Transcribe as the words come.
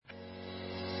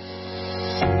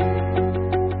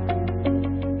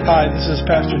Hi, this is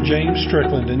Pastor James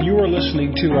Strickland, and you are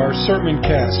listening to our sermon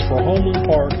cast for Homeland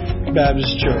Park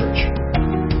Baptist Church.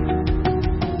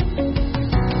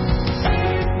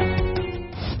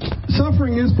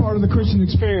 Suffering is part of the Christian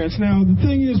experience. Now, the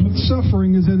thing is with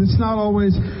suffering is that it's not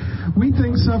always, we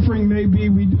think suffering may be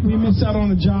we miss out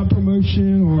on a job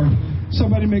promotion, or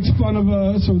somebody makes fun of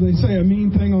us, or they say a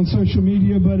mean thing on social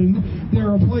media, but there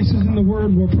are places in the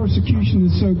Word where persecution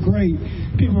is so great.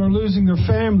 People are losing their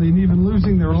family and even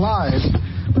losing their lives.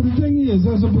 But the thing is,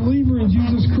 as a believer in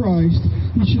Jesus Christ,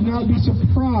 you should not be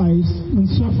surprised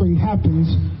when suffering happens,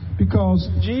 because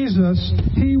Jesus,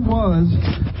 He was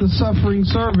the suffering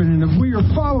servant. And if we are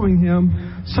following Him,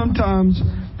 sometimes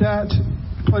that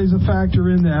plays a factor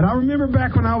in that. I remember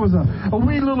back when I was a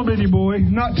wee little bitty boy,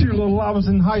 not too little. I was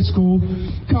in high school,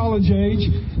 college age,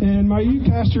 and my youth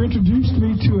pastor introduced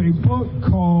me to a book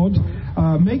called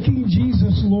Making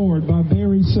Jesus Lord by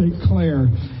Barry St. Clair.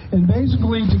 And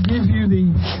basically, to give you the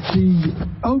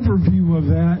overview of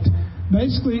that,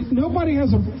 basically, nobody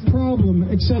has a problem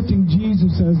accepting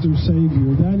Jesus as their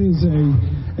Savior. That is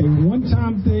a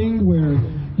one-time thing where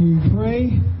you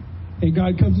pray, and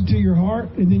God comes into your heart,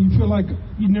 and then you feel like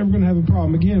you're never going to have a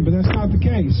problem again. But that's not the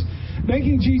case.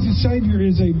 Making Jesus Savior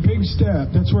is a big step.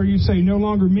 That's where you say, no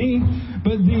longer me,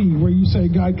 but thee. Where you say,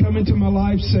 God, come into my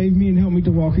life, save me, and help me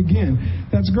to walk again.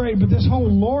 That's great. But this whole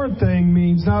Lord thing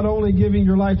means not only giving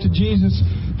your life to Jesus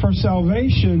for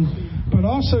salvation, but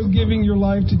also giving your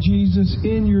life to Jesus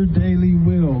in your daily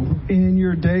will, in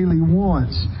your daily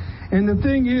wants. And the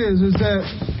thing is that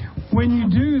when you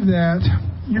do that,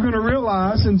 you're going to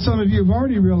realize, and some of you have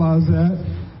already realized that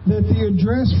the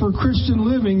address for Christian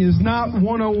living is not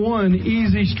 101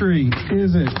 Easy Street,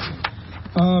 is it?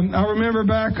 I remember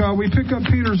back, we picked up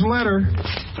Peter's letter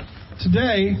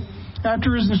today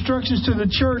after his instructions to the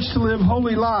church to live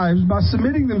holy lives by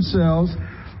submitting themselves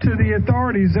to the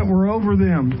authorities that were over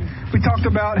them. We talked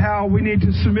about how we need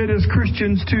to submit as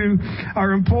Christians to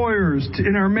our employers,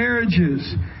 in our marriages,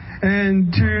 and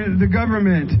to the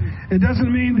government. It doesn't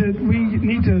mean that we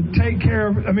need to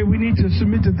we need to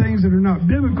submit to things that are not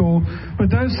biblical,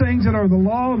 but those things that are the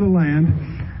law of the land,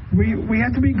 we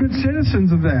have to be good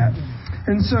citizens of that.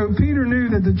 And so Peter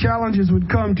knew that the challenges would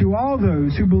come to all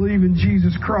those who believe in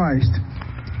Jesus Christ.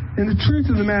 And the truth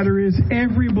of the matter is,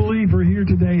 every believer here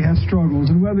today has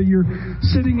struggles. And whether you're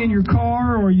sitting in your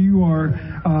car or you are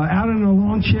out in a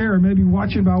lawn chair or maybe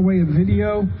watching by way of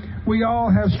video, we all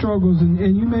have struggles. And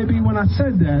you may be, when I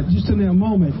said that, just in that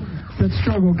moment, that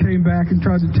struggle came back and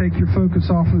tried to take your focus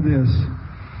off of this.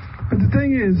 But the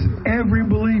thing is, every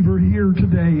believer here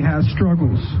today has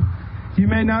struggles. You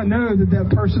may not know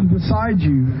that person beside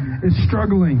you is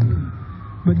struggling,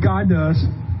 but God does.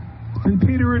 And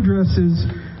Peter addresses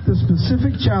the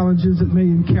specific challenges that may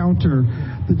encounter.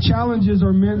 The challenges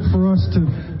are meant for us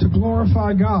to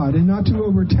glorify God and not to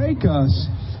overtake us.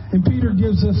 And Peter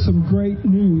gives us some great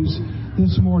news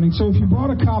this morning. So if you brought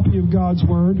a copy of God's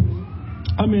Word,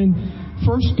 I'm in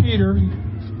 1 Peter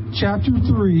chapter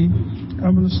 3.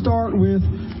 I'm going to start with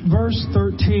verse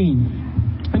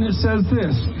 13. And it says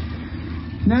this: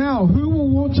 Now, who will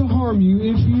want to harm you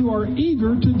if you are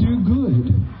eager to do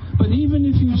good? But even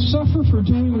if you suffer for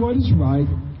doing what is right,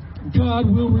 God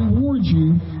will reward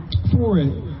you for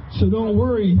it. So don't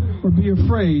worry or be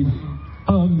afraid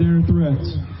of their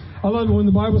threats. I love it when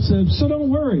the Bible says, so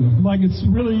don't worry. Like it's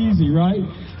really easy, right?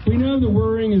 We know that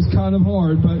worrying is kind of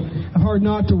hard, but hard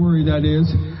not to worry, that is.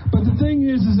 But the thing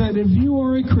is that if you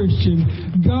are a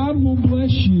Christian, God will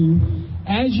bless you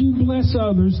as you bless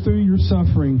others through your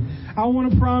suffering. I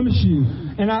want to promise you,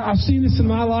 and I've seen this in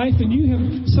my life, and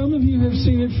some of you have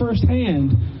seen it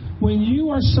firsthand. When you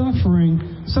are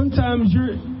suffering, sometimes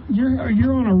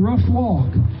you're on a rough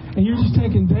walk, and you're just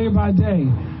taking day by day.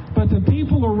 But the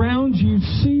people around you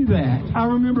see that. I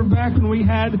remember back when we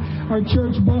had our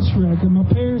church bus wreck and my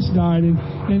parents died,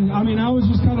 and I was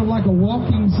just kind of like a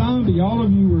walking zombie. All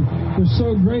of you were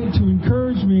so great to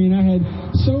encourage me, and I had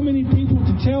so many people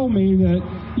to tell me that,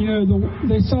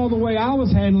 they saw the way I was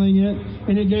handling it,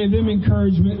 and it gave them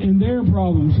encouragement in their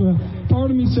problems. Part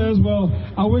of me says, well,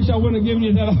 I wish I wouldn't have given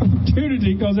you that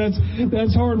opportunity, because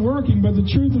that's hard working. But the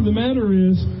truth of the matter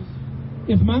is,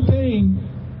 if my pain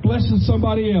blesses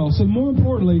somebody else, and more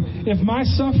importantly, if my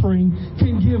suffering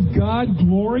can give God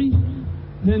glory,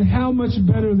 then how much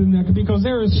better than that? Because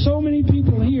there are so many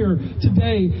people here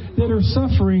today that are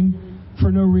suffering for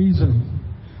no reason.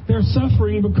 They're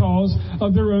suffering because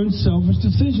of their own selfish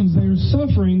decisions. They are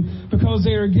suffering because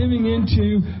they are giving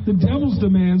into the devil's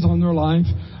demands on their life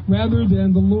rather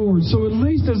than the Lord. So at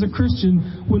least as a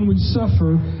Christian, when we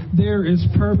suffer, there is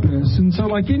purpose. And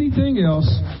so like anything else,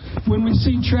 when we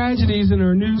see tragedies in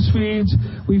our news feeds,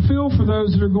 we feel for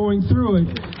those that are going through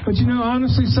it. But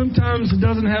honestly, sometimes it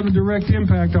doesn't have a direct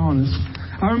impact on us.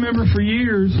 I remember for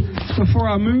years, before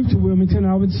I moved to Wilmington,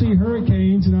 I would see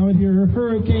hurricanes and I would hear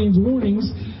hurricanes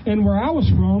warnings. And where I was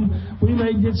from, we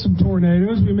may get some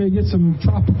tornadoes, we may get some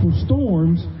tropical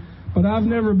storms. But I've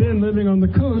never been living on the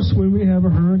coast when we have a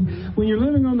hurricane. When you're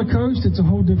living on the coast, it's a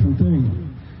whole different thing.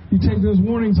 You take those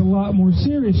warnings a lot more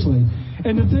seriously.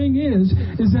 And the thing is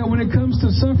that when it comes to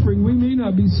suffering, we may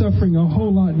not be suffering a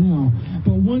whole lot now,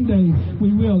 but one day we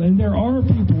will. And there are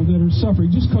people that are suffering.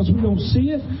 Just because we don't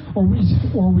see it or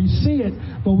we see it,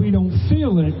 but we don't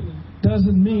feel it,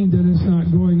 doesn't mean that it's not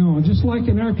going on. Just like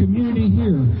in our community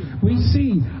here, we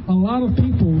see a lot of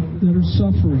people that are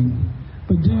suffering.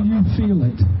 But do you feel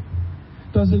it?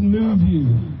 Does it move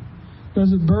you?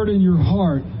 Does it burden your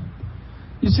heart?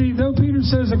 You see, though Peter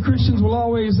says that Christians will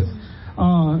always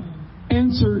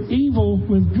answer evil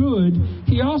with good,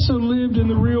 he also lived in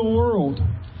the real world.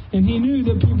 And he knew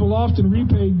that people often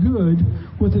repay good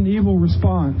with an evil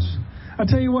response. I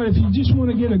tell you what, if you just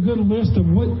want to get a good list of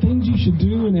what things you should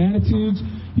do and attitudes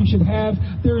you should have,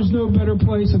 there is no better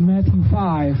place than Matthew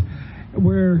 5,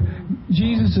 where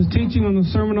Jesus is teaching on the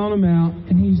Sermon on the Mount,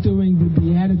 and he's doing the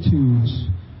Beatitudes.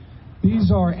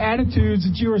 These are attitudes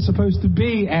that you are supposed to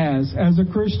be as a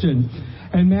Christian.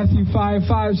 And Matthew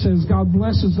 5:5 says, God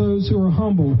blesses those who are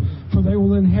humble, for they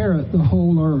will inherit the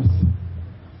whole earth.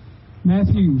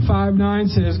 Matthew 5:9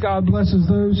 says, God blesses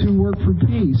those who work for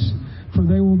peace, for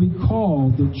they will be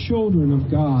called the children of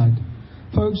God.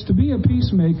 Folks, to be a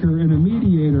peacemaker and a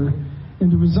mediator and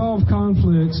to resolve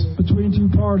conflicts between two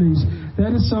parties,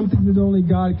 that is something that only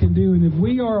God can do. And if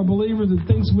we are a believer that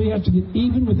thinks we have to get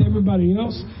even with everybody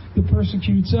else that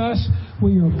persecutes us,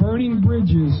 we are burning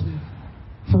bridges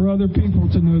for other people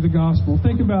to know the gospel.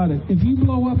 Think about it. If you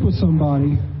blow up with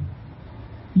somebody,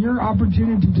 your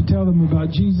opportunity to tell them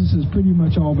about Jesus is pretty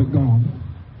much all but gone.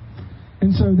 And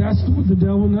so the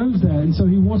devil knows that. And so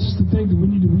he wants us to think that we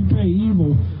need to repay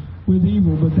evil with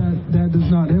evil, but that does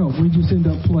not help. We just end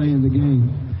up playing the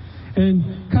game. And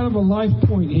kind of a life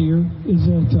point here is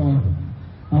that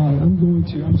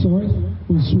I'm sorry,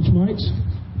 we'll switch mics.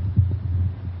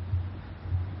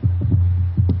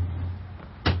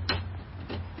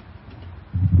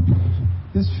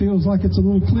 This feels like it's a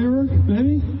little clearer,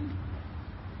 maybe?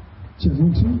 Check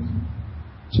 1, 2.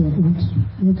 Check 1,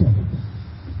 2. Okay.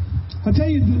 I tell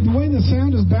you, the way the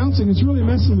sound is bouncing, it's really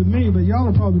messing with me, but y'all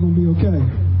are probably going to be okay.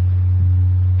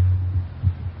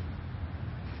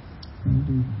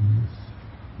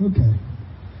 Okay.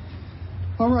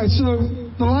 All right, so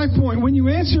the life point. When you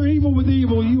answer evil with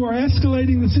evil, you are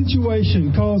escalating the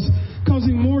situation,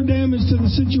 causing more damage to the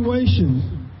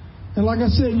situation. And like I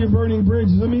said, you're burning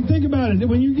bridges. I mean, think about it.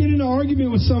 When you get in an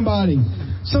argument with somebody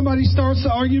starts the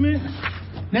argument,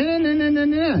 nah, nah, nah, nah, nah,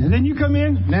 nah. And then you come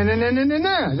in, nah, nah, nah, nah, nah,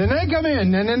 nah. Then they come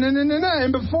in, nah, nah, nah, nah, nah, nah.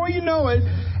 And before you know it,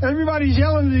 everybody's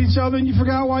yelling at each other and you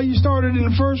forgot why you started in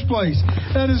the first place.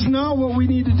 That is not what we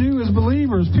need to do as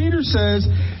believers. Peter says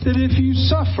that if you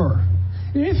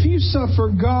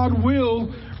suffer, God will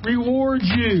reward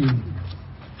you.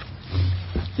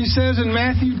 He says in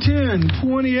Matthew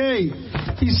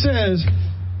 10:28, he says,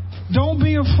 don't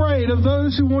be afraid of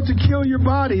those who want to kill your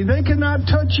body. They cannot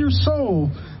touch your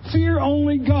soul. Fear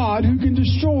only God, who can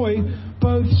destroy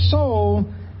both soul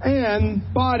and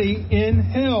body in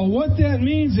hell. What that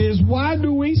means is, why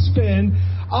do we spend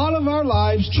all of our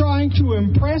lives trying to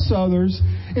impress others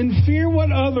and fear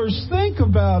what others think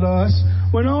about us,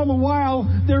 when all the while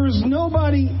there is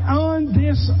nobody on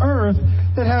this earth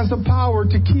that has the power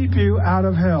to keep you out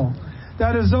of hell?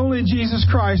 That is only Jesus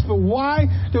Christ. But why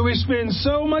do we spend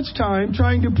so much time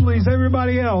trying to please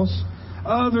everybody else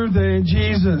other than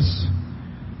Jesus?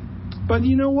 But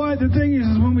you know what? The thing is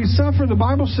when we suffer, the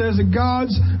Bible says that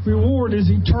God's reward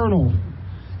is eternal.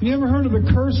 Have you ever heard of the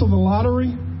curse of the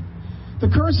lottery?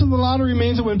 The curse of the lottery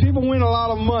means that when people win a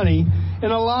lot of money in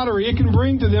a lottery, it can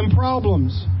bring to them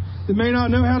problems. They may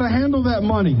not know how to handle that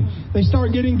money. They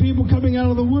start getting people coming out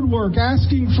of the woodwork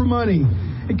asking for money.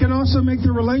 It can also make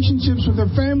their relationships with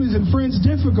their families and friends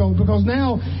difficult, because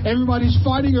now everybody's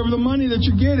fighting over the money that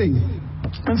you're getting.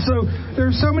 And so there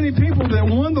are so many people that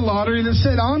won the lottery that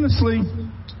said, honestly,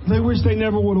 they wish they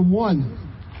never would have won,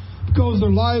 because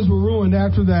their lives were ruined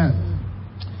after that.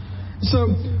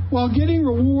 So while getting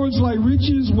rewards like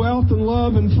riches, wealth, and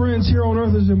love and friends here on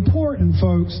earth is important,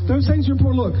 folks, those things are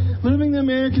important. Look, living the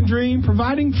American dream,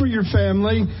 providing for your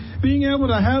family, being able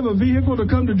to have a vehicle to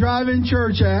come to drive-in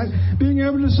church at, being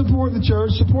able to support the church,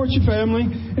 support your family,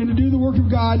 and to do the work of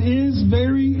God is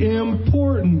very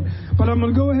important. But I'm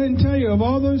going to go ahead and tell you, of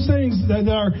all those things that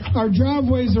our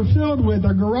driveways are filled with,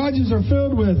 our garages are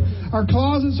filled with, our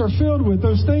closets are filled with,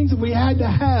 those things that we had to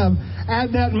have at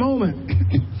that moment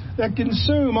that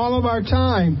consume all of our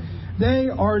time, they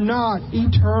are not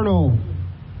eternal.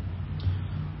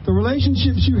 The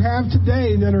relationships you have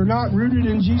today that are not rooted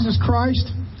in Jesus Christ,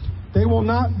 they will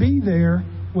not be there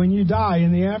when you die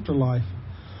in the afterlife.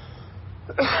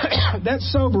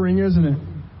 That's sobering, isn't it?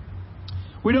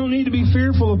 We don't need to be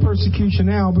fearful of persecution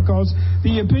now, because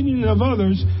the opinion of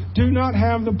others do not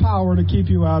have the power to keep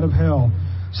you out of hell.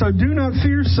 So do not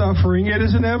fear suffering. It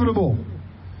is inevitable.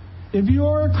 If you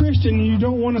are a Christian and you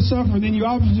don't want to suffer, then you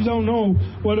obviously don't know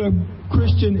what a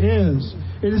Christian is.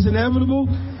 It is inevitable.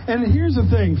 And here's the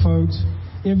thing, folks.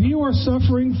 If you are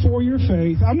suffering for your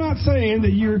faith, I'm not saying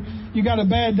that you got a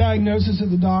bad diagnosis at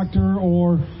the doctor,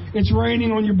 or it's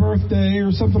raining on your birthday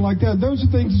or something like that. Those are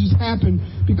things that just happen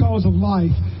because of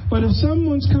life. But if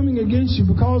someone's coming against you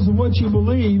because of what you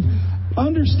believe,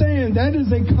 understand that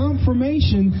is a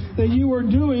confirmation that you are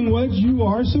doing what you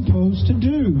are supposed to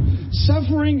do.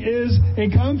 Suffering is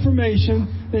a confirmation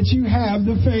that you have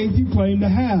the faith you claim to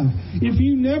have. If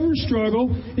you never struggle,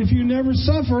 if you never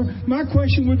suffer, my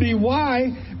question would be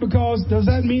why? Because does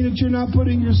that mean that you're not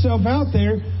putting yourself out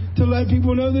there to let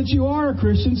people know that you are a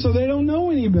Christian so they don't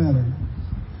know any better?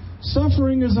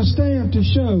 Suffering is a stamp to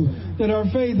show that our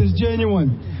faith is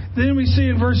genuine. Then we see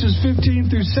in verses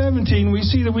 15 through 17, we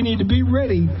see that we need to be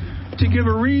ready to give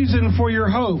a reason for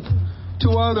your hope to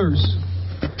others.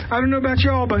 I don't know about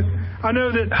y'all, but I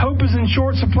know that hope is in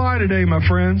short supply today, my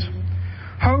friends.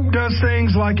 Hope does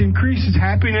things like increases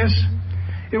happiness.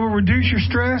 It will reduce your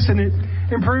stress, and it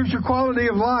improves your quality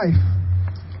of life.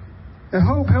 And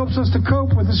hope helps us to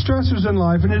cope with the stressors in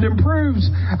life, and it improves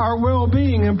our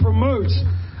well-being and promotes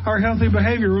our healthy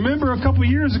behavior. Remember a couple of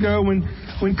years ago when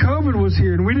COVID was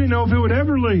here and we didn't know if it would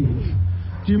ever leave.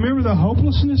 Do you remember the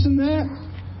hopelessness in that?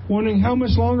 Wondering how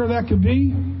much longer that could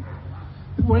be?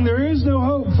 When there is no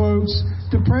hope, folks,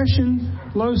 depression,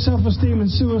 low self-esteem,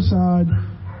 and suicide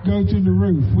go through the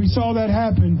roof. We saw that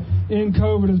happen in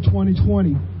COVID of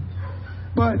 2020.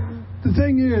 But the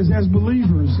thing is, as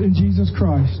believers in Jesus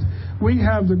Christ, we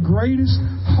have the greatest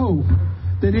hope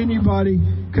that anybody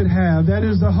could have. That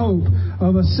is the hope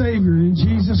of a Savior in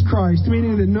Jesus Christ,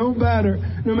 meaning that no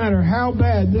matter how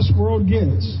bad this world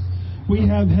gets, we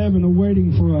have heaven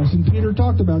awaiting for us. And Peter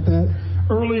talked about that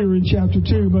earlier in chapter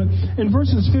 2. But in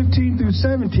verses 15 through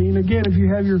 17, again, if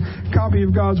you have your copy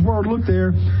of God's Word, look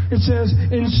there. It says,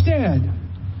 instead,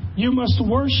 you must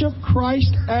worship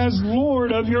Christ as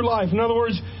Lord of your life. In other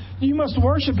words, you must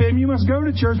worship Him, you must go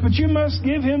to church, but you must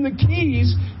give Him the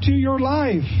keys to your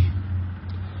life,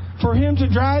 for Him to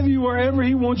drive you wherever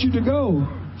He wants you to go.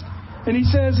 And He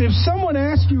says, if someone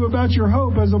asks you about your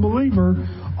hope as a believer,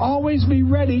 always be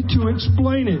ready to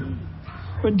explain it.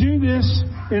 But do this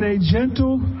in a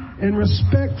gentle and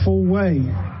respectful way.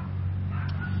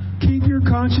 Keep your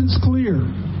conscience clear.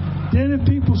 Then if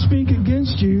people speak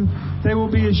against you, they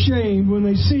will be ashamed when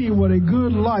they see what a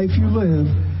good life you live,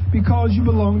 because you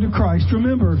belong to Christ.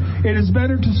 Remember, it is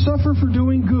better to suffer for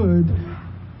doing good,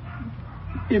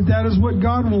 if that is what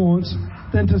God wants,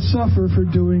 than to suffer for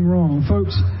doing wrong.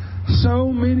 Folks,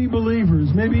 so many believers,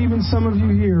 maybe even some of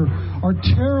you here, are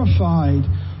terrified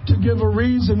to give a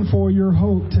reason for your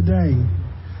hope today.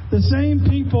 The same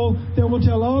people that will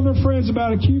tell all their friends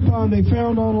about a coupon they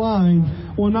found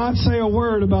online will not say a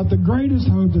word about the greatest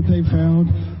hope that they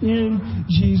found in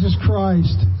Jesus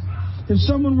Christ. If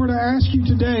someone were to ask you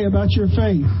today about your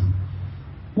faith,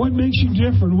 what makes you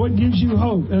different? What gives you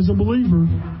hope as a believer?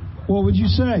 What would you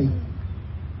say?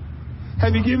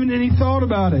 Have you given any thought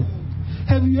about it?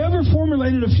 Have you ever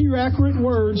formulated a few accurate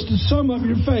words to sum up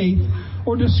your faith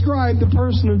or describe the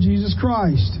person of Jesus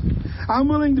Christ? I'm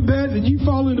willing to bet that you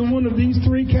fall into one of these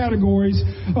three categories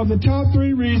of the top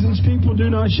 3 reasons people do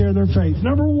not share their faith.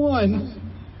 Number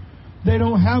 1, they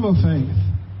don't have a faith.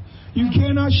 You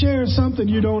cannot share something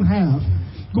you don't have.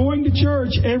 Going to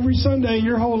church every Sunday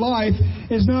your whole life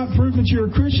is not proof that you're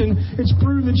a Christian. It's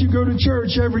proof that you go to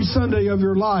church every Sunday of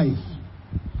your life.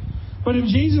 But if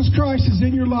Jesus Christ is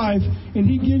in your life and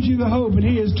He gives you the hope and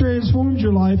He has transformed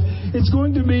your life, it's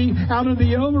going to be out of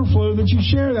the overflow that you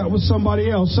share that with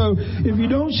somebody else. So if you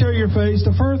don't share your faith,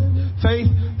 the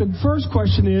first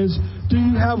question is, do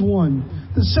you have one?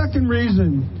 The second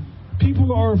reason,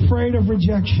 people are afraid of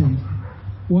rejection.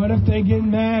 What if they get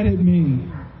mad at me?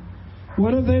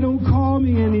 What if they don't call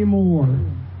me anymore?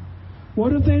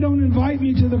 What if they don't invite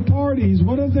me to the parties?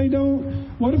 What if they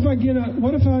don't What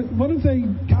if they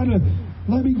kind of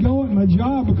let me go at my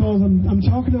job because I'm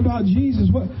talking about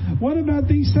Jesus? What about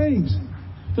these things?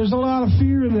 There's a lot of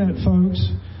fear in that, folks.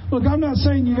 Look, I'm not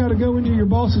saying you got to go into your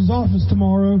boss's office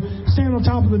tomorrow, stand on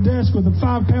top of the desk with a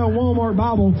 5-pound Walmart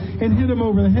Bible and hit him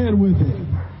over the head with it.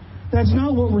 That's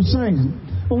not what we're saying.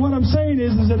 But what I'm saying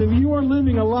is that if you are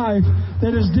living a life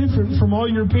that is different from all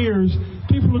your peers,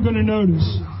 people are going to notice.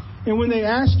 And when they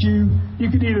ask you,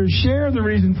 you can either share the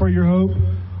reason for your hope,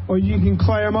 or you can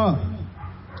clam up.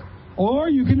 Or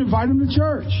you can invite them to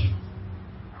church.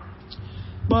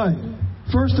 But,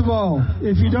 first of all,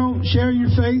 if you don't share your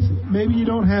faith, maybe you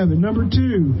don't have it. Number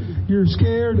 2, you're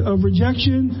scared of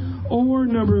rejection. Or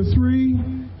number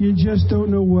 3, you just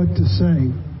don't know what to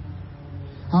say.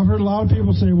 I've heard a lot of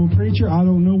people say, well, preacher, I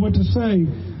don't know what to say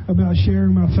about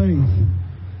sharing my faith.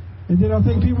 And then I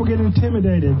think people get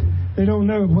intimidated. They don't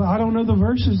know. Well, I don't know the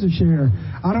verses to share.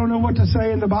 I don't know what to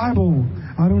say in the Bible.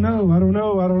 I don't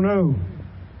know.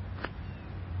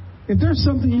 If there's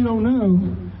something you don't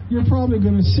know, you're probably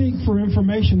going to seek for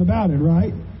information about it,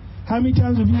 right? How many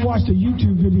times have you watched a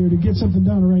YouTube video to get something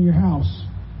done around your house?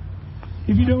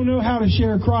 If you don't know how to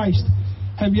share Christ,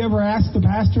 have you ever asked the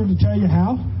pastor to tell you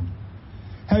how?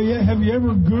 Have you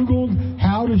ever Googled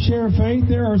how to share faith?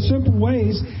 There are simple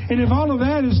ways. And if all of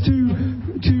that is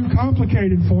too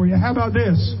complicated for you, how about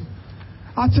this?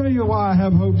 I'll tell you why I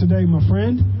have hope today, my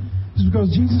friend. It's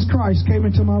because Jesus Christ came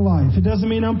into my life. It doesn't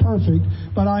mean I'm perfect,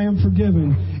 but I am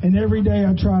forgiven. And every day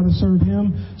I try to serve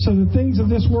Him. So the things of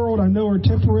this world I know are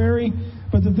temporary,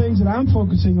 but the things that I'm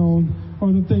focusing on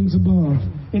are the things above.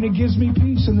 And it gives me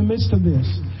peace in the midst of this.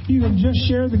 You can just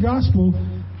share the gospel,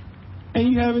 and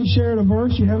you haven't shared a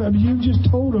verse. You've just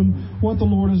told them what the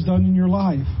Lord has done in your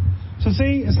life. So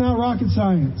see, it's not rocket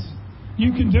science.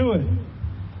 You can do it.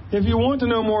 If you want to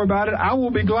know more about it, I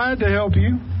will be glad to help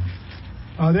you.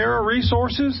 There are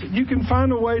resources. You can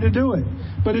find a way to do it.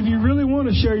 But if you really want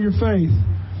to share your faith,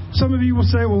 some of you will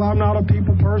say, well, I'm not a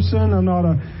people person. I'm not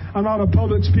a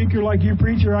public speaker like you,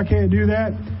 preacher. I can't do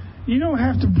that. You don't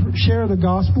have to share the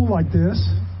gospel like this.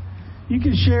 You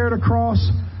can share it across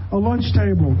a lunch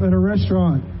table at a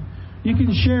restaurant. You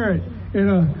can share it in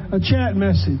a chat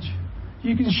message.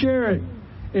 You can share it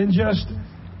in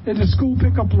a school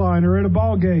pickup line or at a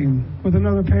ball game with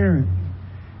another parent.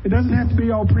 It doesn't have to be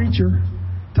all preacher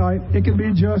type. It can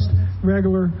be just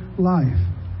regular life.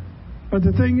 But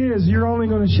the thing is, you're only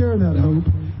going to share that hope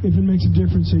if it makes a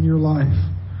difference in your life.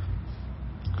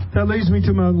 That leads me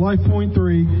to my life point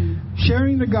 3.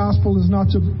 Sharing the gospel is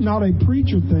not a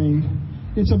preacher thing.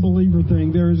 It's a believer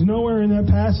thing. There is nowhere in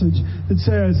that passage that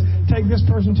says, take this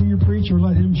person to your preacher,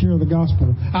 let him share the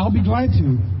gospel. I'll be glad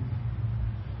to.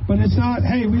 But it's not,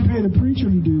 hey, we paid a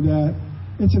preacher to do that.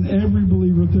 It's an every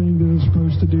believer thing that is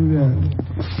supposed to do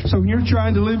that. So when you're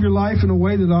trying to live your life in a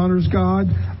way that honors God,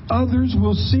 others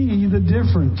will see the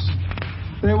difference.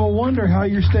 They will wonder how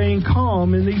you're staying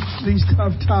calm in these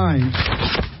tough times.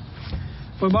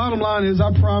 But bottom line is,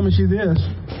 I promise you this.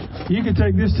 You can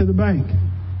take this to the bank.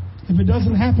 If it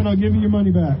doesn't happen, I'll give you your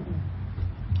money back.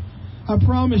 I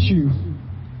promise you,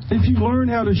 if you learn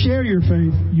how to share your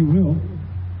faith, you will.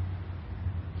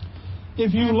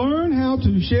 If you learn how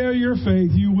to share your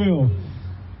faith, you will.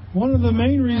 One of the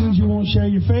main reasons you won't share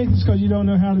your faith is because you don't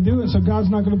know how to do it. So God's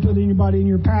not going to put anybody in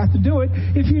your path to do it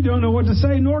if you don't know what to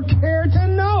say, nor care to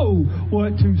know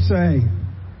what to say.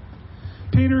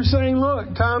 Peter's saying,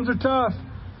 look, times are tough.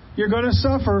 You're going to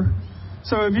suffer.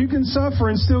 So if you can suffer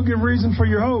and still give reason for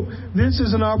your hope, this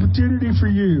is an opportunity for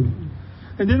you.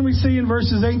 And then we see in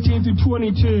verses 18 through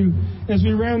 22, as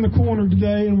we round the corner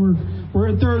today, and we're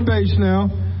at third base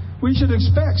now, we should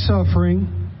expect suffering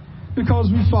because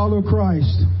we follow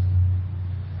Christ.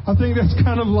 I think that's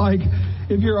kind of like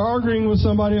if you're arguing with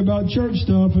somebody about church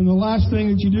stuff, and the last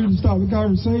thing that you do to stop the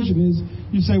conversation is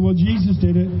you say, well, Jesus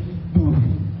did it.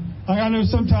 Like I know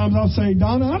sometimes I'll say,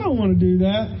 Donna, I don't want to do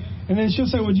that. And then she'll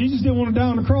say, well, Jesus didn't want to die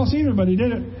on the cross either, but He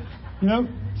did it. You know?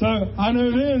 So I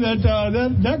know then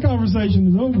that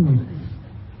conversation is over.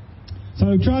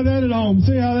 So try that at home.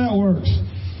 See how that works.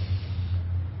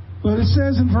 But it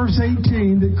says in verse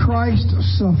 18 that Christ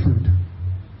suffered.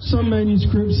 Some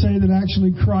manuscripts say that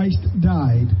actually Christ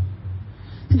died.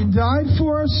 He died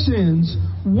for our sins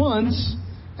once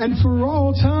and for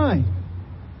all time.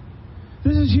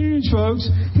 This is huge, folks.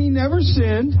 He never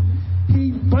sinned.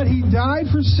 But He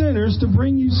died for sinners to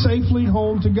bring you safely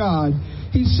home to God.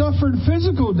 He suffered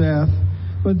physical death,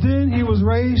 but then He was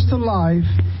raised to life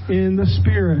in the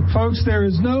Spirit. Folks, there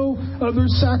is no other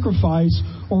sacrifice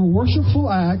or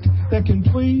worshipful act that can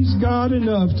please God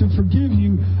enough to forgive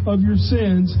you of your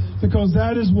sins, because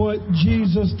that is what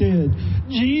Jesus did.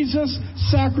 Jesus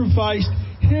sacrificed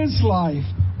His life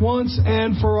once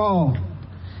and for all.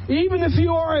 Even if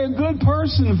you are a good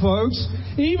person, folks,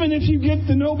 even if you get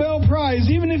the Nobel Prize,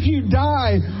 even if you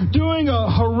die doing a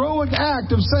heroic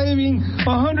act of saving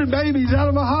 100 babies out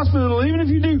of a hospital, even if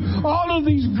you do all of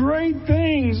these great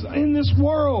things in this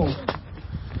world,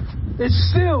 it's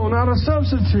still not a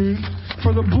substitute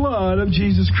for the blood of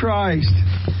Jesus Christ.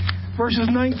 Verses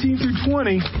 19 through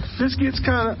 20, this gets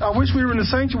I wish we were in the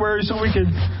sanctuary so we could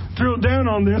drill down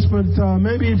on this, but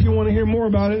maybe if you want to hear more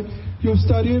about it, you'll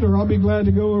study it, or I'll be glad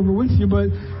to go over with you. But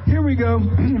here we go.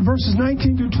 Verses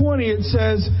 19 through 20, it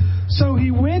says, "So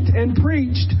he went and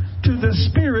preached to the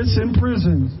spirits in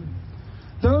prison,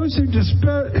 those who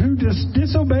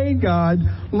disobeyed God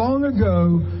long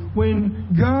ago, when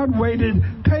God waited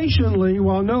patiently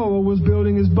while Noah was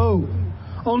building his boat.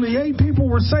 Only 8 people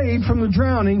were saved from the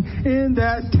drowning in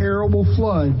that terrible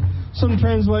flood." Some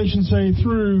translations say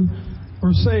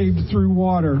saved through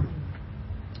water.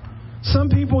 Some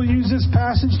people use this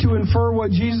passage to infer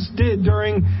what Jesus did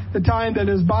during the time that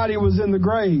his body was in the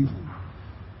grave.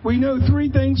 We know 3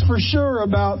 things for sure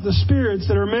about the spirits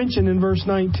that are mentioned in verse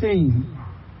 19.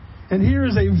 And here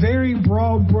is a very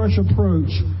broad brush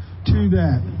approach to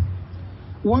that.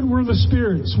 What were the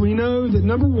spirits? We know that,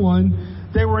 number 1,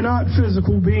 they were not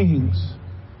physical beings.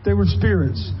 They were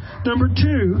spirits. Number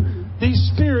 2, these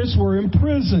spirits were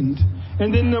imprisoned.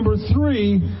 And then number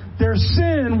 3, their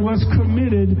sin was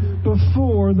committed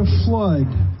before the flood.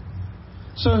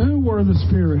 So who were the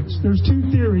spirits? There's 2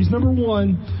 theories. Number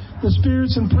 1, the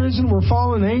spirits in prison were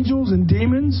fallen angels and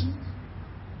demons.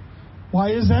 Why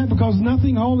is that? Because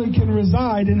nothing holy can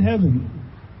reside in heaven.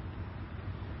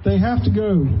 They have to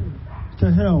go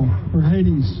to hell or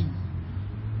Hades.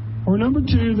 Or number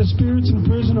 2, the spirits in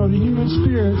prison are the human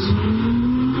spirits.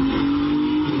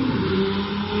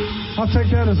 I'll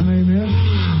take that as an amen.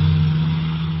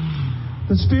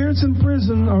 The spirits in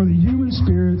prison are the human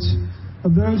spirits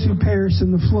of those who perished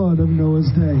in the flood of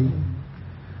Noah's day.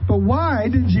 But why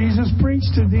did Jesus preach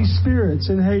to these spirits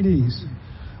in Hades?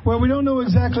 Well, we don't know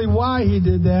exactly why he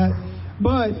did that,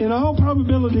 but in all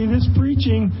probability, this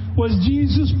preaching was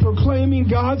Jesus proclaiming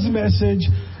God's message,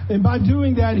 and by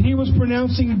doing that, he was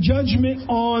pronouncing judgment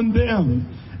on them.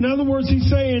 In other words, he's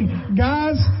saying,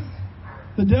 guys,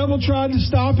 the devil tried to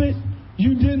stop it.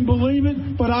 You didn't believe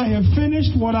it, but I have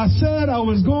finished what I said I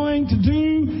was going to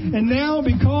do. And now,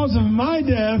 because of my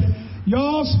death,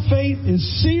 y'all's fate is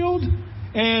sealed.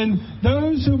 And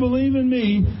those who believe in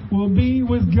me will be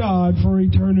with God for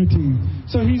eternity.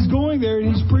 So he's going there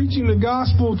and he's preaching the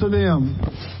gospel to them.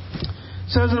 It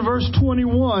says in verse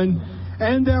 21,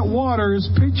 "And that water is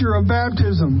a picture of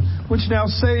baptism, which now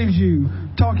saves you,"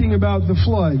 talking about the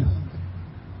flood.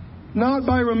 "Not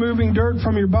by removing dirt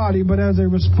from your body, but as a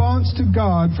response to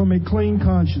God from a clean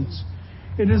conscience.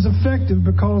 It is effective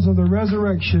because of the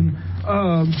resurrection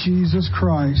of Jesus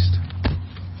Christ."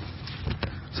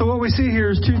 So what we see here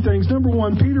is 2 things. Number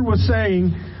 1, Peter was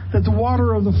saying that the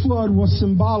water of the flood was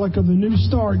symbolic of the new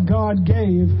start God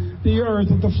gave the earth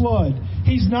at the flood.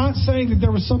 He's not saying that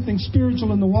there was something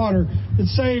spiritual in the water that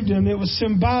saved him. It was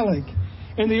symbolic.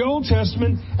 In the Old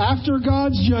Testament, after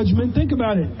God's judgment, think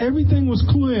about it, everything was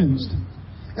cleansed.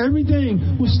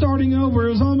 Everything was starting over.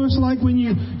 It was almost like when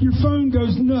your phone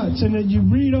goes nuts and you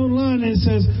read online and it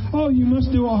says, oh, you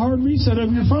must do a hard reset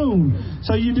of your phone.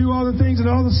 So you do all the things and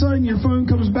all of a sudden your phone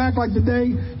comes back like the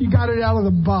day you got it out of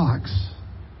the box.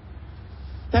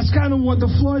 That's kind of what the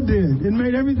flood did. It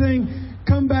made everything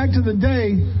come back to the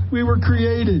day we were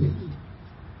created.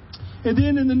 And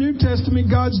then in the New Testament,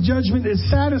 God's judgment is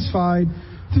satisfied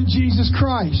through Jesus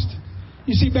Christ.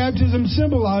 You see, baptism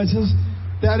symbolizes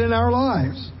that in our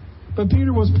lives. But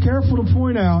Peter was careful to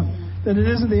point out that it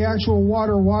isn't the actual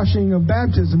water washing of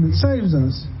baptism that saves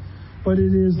us, but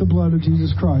it is the blood of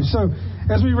Jesus Christ. So,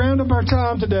 as we round up our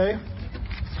time today,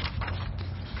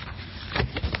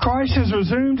 Christ has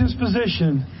resumed his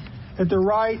position at the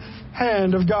right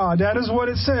hand of God. That is what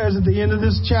it says at the end of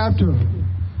this chapter.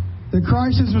 That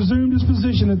Christ has resumed his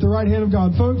position at the right hand of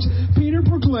God. Folks, Peter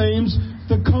proclaims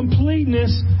the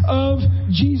completeness of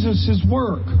Jesus'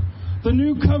 work. The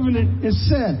new covenant is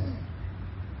set.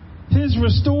 His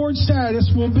restored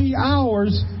status will be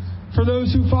ours for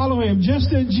those who follow him.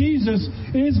 Just as Jesus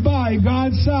is by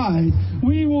God's side,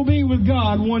 we will be with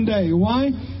God one day.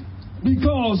 Why?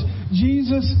 Because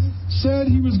Jesus said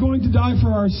he was going to die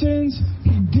for our sins.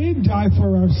 He did die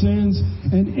for our sins.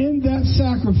 And in that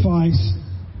sacrifice,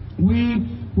 we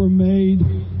were made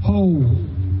whole.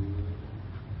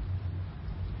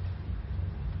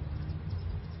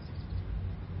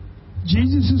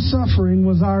 Jesus' suffering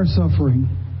was our suffering.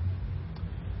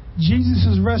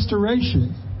 Jesus'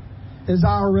 restoration is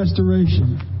our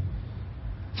restoration.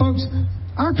 Folks,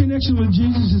 our connection with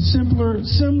Jesus is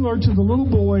similar to the little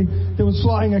boy that was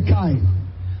flying a kite.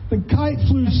 The kite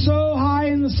flew so high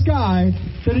in the sky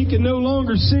that he could no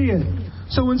longer see it.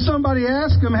 So when somebody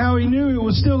asked him how he knew it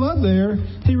was still up there,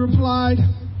 he replied,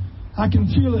 "I can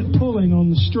feel it pulling on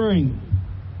the string."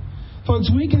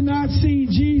 Folks, we cannot see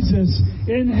Jesus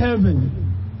in heaven,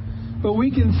 but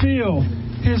we can feel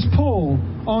His pull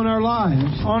on our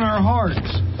lives, on our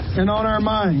hearts, and on our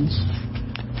minds.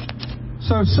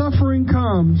 So suffering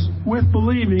comes with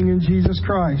believing in Jesus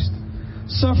Christ.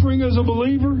 Suffering as a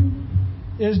believer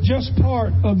is just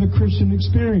part of the Christian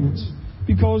experience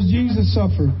because Jesus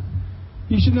suffered.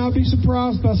 You should not be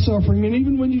surprised by suffering. And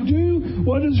even when you do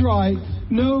what is right,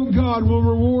 know God will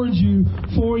reward you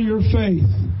for your faith.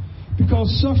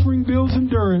 Because suffering builds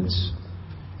endurance,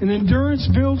 and endurance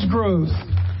builds growth,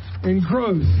 and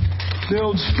growth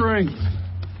builds strength.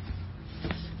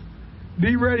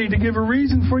 Be ready to give a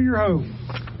reason for your hope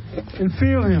and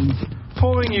feel Him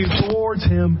pulling you towards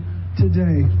Him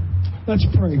today. Let's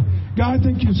pray. God,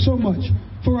 thank you so much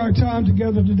for our time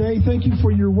together today. Thank you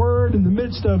for your word in the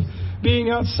midst of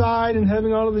being outside and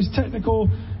having all of these technical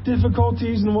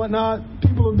difficulties and whatnot.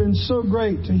 People have been so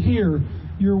great to hear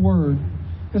your word.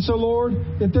 And so, Lord,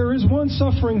 if there is one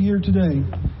suffering here today,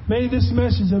 may this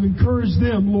message have encouraged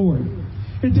them, Lord.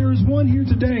 If there is one here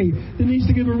today that needs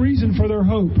to give a reason for their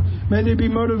hope, may they be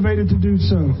motivated to do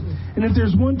so. And if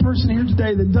there's one person here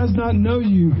today that does not know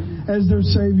you as their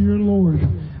Savior and Lord,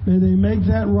 may they make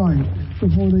that right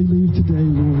before they leave today,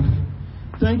 Lord.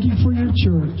 Thank you for your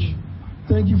church.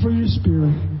 Thank you for your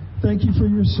Spirit. Thank you for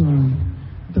your Son.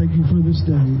 Thank you for this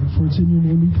day. For it's in your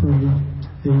name we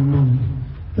pray. Amen.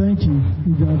 Thank you,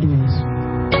 and God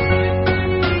bless.